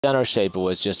general shape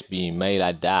was just being made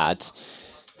like that.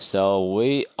 So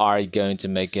we are going to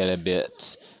make it a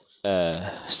bit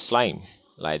slim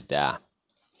like that.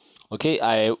 Okay,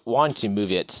 I want to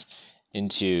move it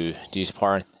into this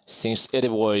part since it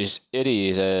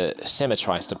is a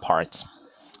symmetrized part,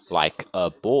 like a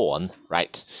ball,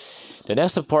 right? The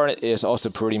next part is also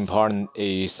pretty important.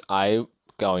 Is I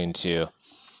going to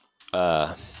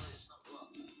tell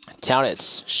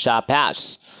its sharp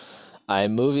edge. I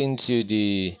move into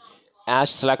the edge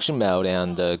selection mode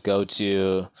and go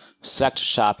to select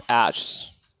sharp edge.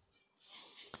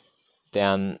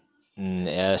 Then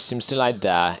seems like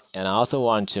that, and I also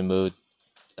want to move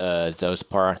those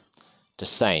parts the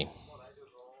same.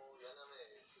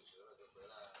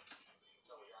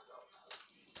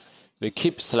 We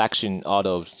keep selecting all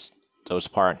those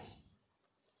parts.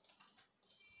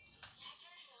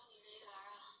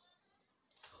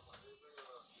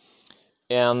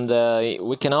 And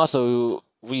we can also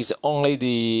with only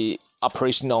the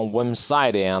operation on one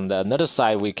side, and another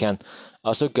side we can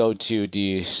also go to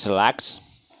the select,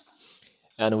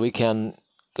 and we can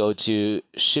go to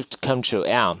Shift Control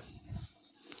M.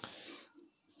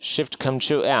 Shift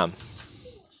Control M.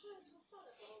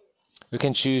 We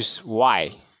can choose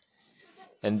Y,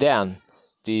 and then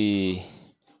the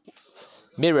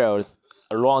mirror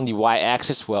along the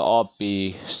Y-axis will all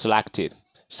be selected,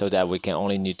 so that we can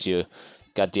only need to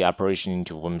get the operation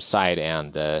into one side,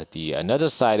 and the another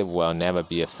side will never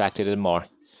be affected anymore.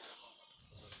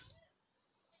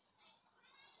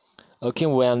 Okay,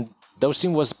 when those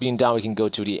things was being done, we can go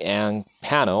to the end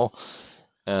panel,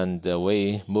 and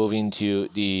we move into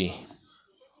the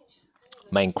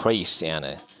main crease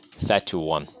and set to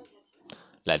 1,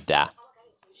 like that.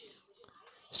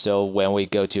 So when we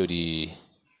go to the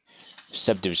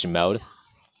subdivision mode,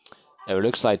 it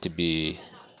looks like to be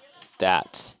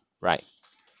that, right?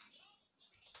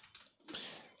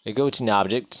 We go to an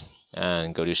object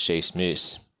and go to Shape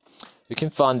Smooth. You can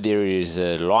find there is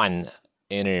a line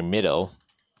in the middle.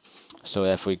 So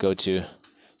if we go to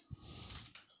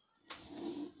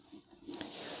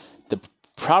the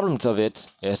problems of it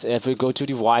is if we go to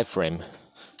the wireframe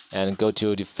and go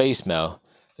to the face mode,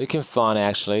 you can find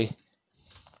actually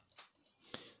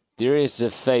there is a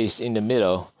face in the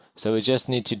middle, so we just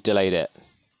need to delete it.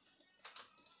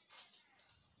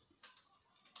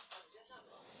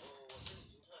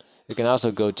 You can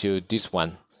also go to this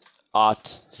one,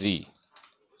 Alt Z.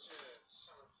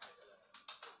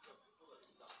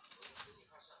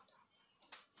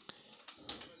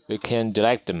 We can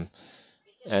delete them.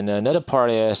 And another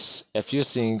part is if you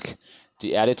think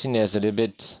the editing is a little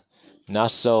bit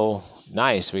not so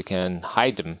nice, we can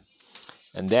hide them.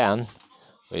 And then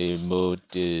we move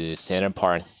the center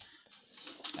part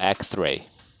X3.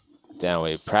 Then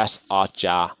we press Alt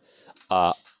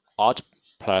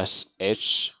plus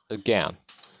H again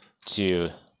to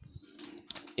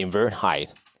invert height.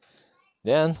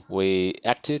 Then we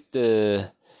activate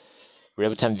the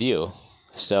real-time view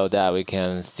so that we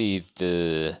can see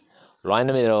the line in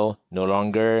the middle no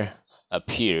longer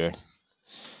appear.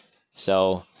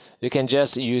 So you can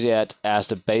just use it as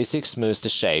the basic smooth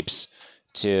shapes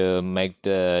to make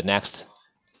the next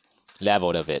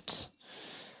level of it.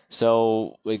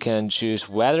 So we can choose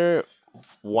whether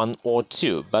 1 or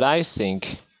 2, but I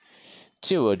think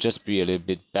 2 will just be a little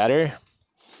bit better.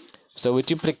 So we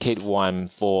duplicate 1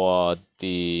 for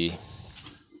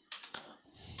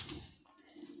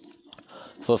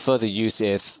further use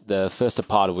if the first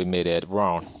part we made it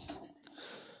wrong.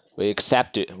 We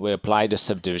accept it, we apply the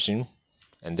subdivision,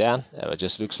 and then it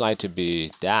just looks like to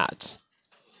be that.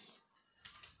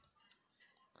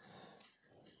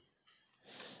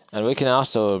 And we can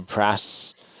also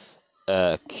press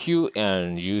Q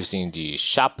and using the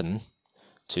sharpen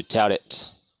to tell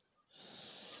it.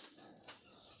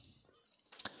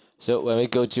 So when we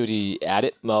go to the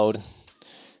edit mode,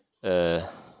 we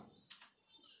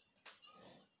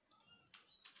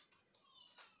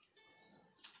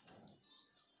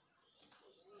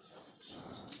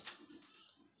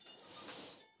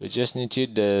just need to,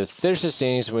 the third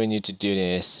things we need to do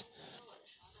is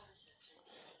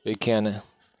we can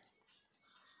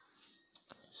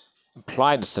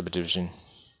apply the subdivision.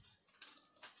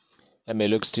 And it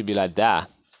looks to be like that.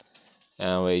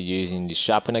 And we're using the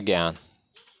sharpen again.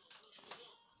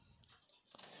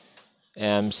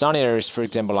 And some areas, for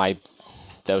example, like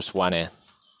those one.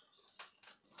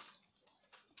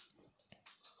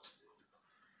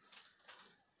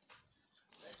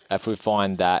 If we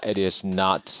find that it is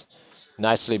not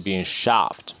nicely being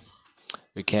sharpened,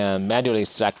 we can manually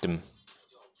select them.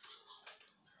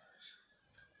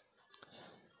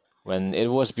 When it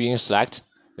was being selected,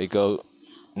 we go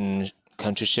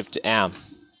Ctrl Shift M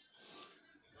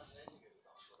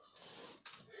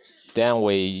Then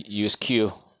we use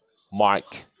Q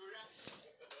mark,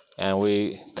 and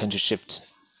we Ctrl Shift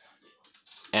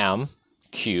M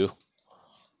Q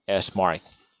S mark.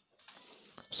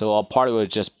 So our part will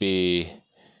just be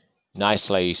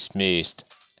nicely smoothed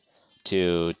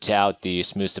to tell the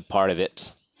smooth part of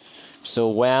it. So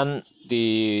when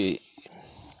the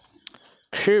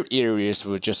curved areas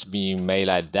will just be made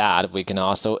like that, we can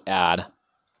also add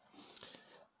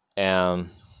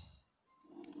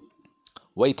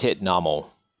weighted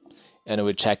normal, and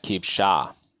we check keep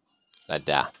sharp like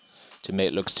that to make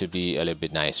it looks to be a little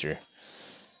bit nicer.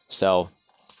 So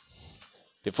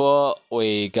before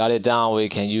we got it down, we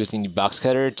can use the box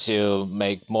cutter to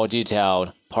make more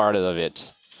detailed part of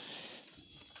it.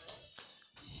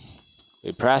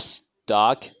 We press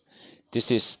dock.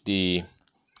 This is the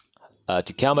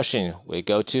decal machine. We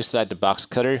go to select the box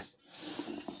cutter,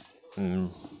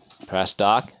 press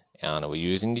dock, and we're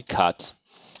using the cut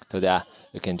so that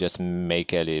we can just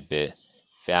make it a little bit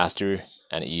faster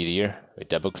and easier. We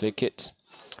double click it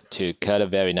to cut a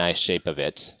very nice shape of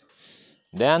it.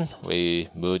 Then we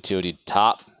move to the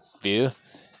top view,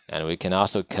 and we can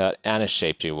also cut any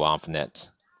shape we want from it.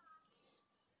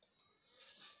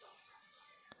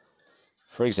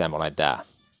 For example, like that.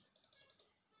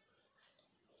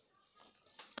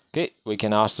 Okay, we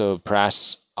can also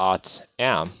press Alt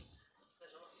M.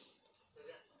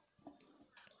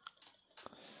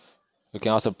 We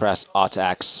can also press Alt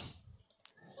X.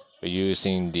 We're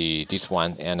using this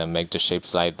one and make the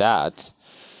shapes like that.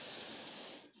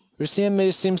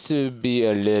 It seems to be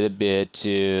a little bit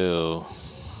too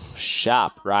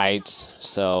sharp, right?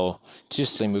 So too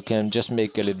slim, we can just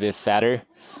make it a little bit fatter.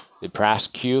 We press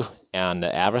Q and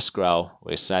the arrow scroll.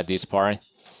 We select this part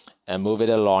and move it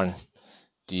along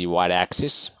the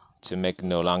y-axis to make it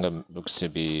no longer looks to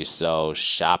be so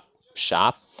sharp.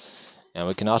 And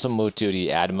we can also move to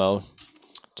the add mode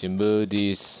to move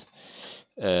these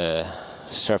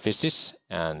surfaces,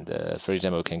 and for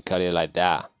example, we can cut it like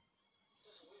that.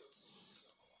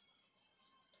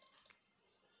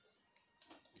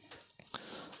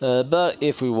 But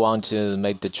if we want to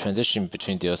make the transition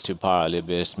between those two parts a little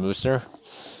bit smoother,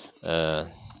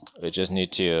 we just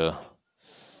need to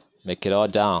make it all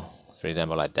down, for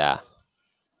example, like that.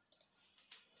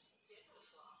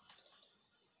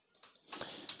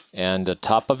 And the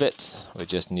top of it, we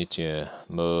just need to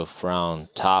move from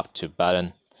top to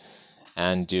bottom,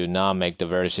 and do not make the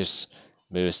vertices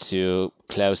move too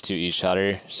close to each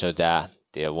other so that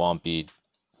there won't be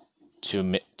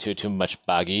too much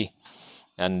buggy.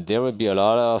 And there will be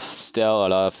still a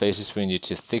lot of faces we need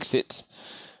to fix it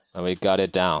when we got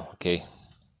it down. Okay.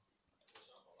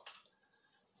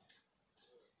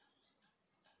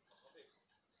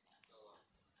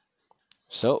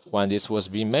 So when this was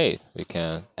being made, we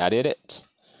can edit it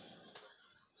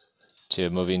to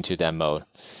move into that mode.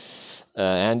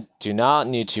 And do not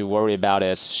need to worry about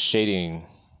its shading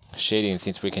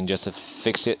since we can just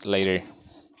fix it later.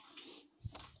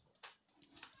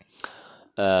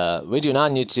 We do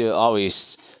not need to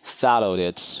always follow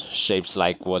its shapes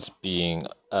like what's being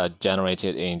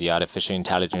generated in the artificial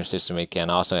intelligence system. We can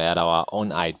also add our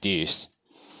own ideas.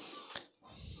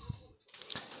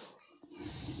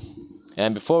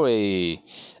 And before we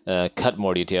cut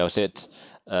more details,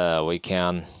 we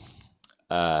can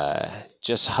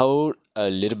just hold a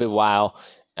little bit while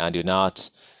and do not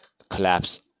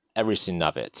collapse everything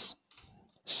of it.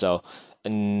 So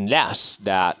unless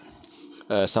that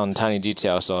some tiny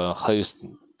details or holes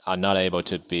are not able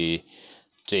to be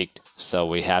jigged, so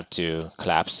we have to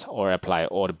collapse or apply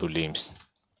all the booleans.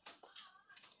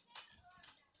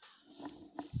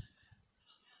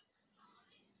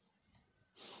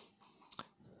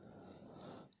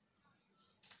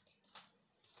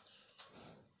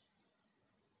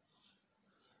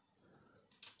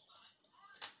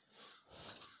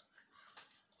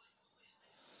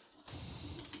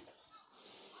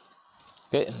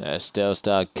 Okay, let's still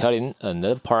start cutting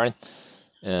another part,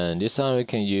 and this one we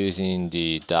can use in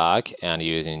the dock and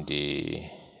using the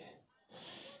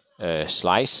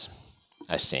slice,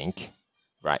 I think,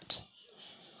 right?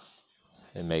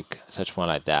 And make such one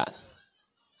like that.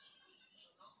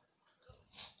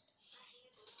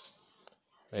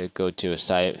 We go to a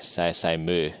side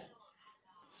move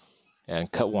and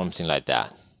cut one thing like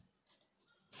that.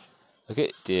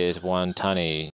 Okay, there's one tiny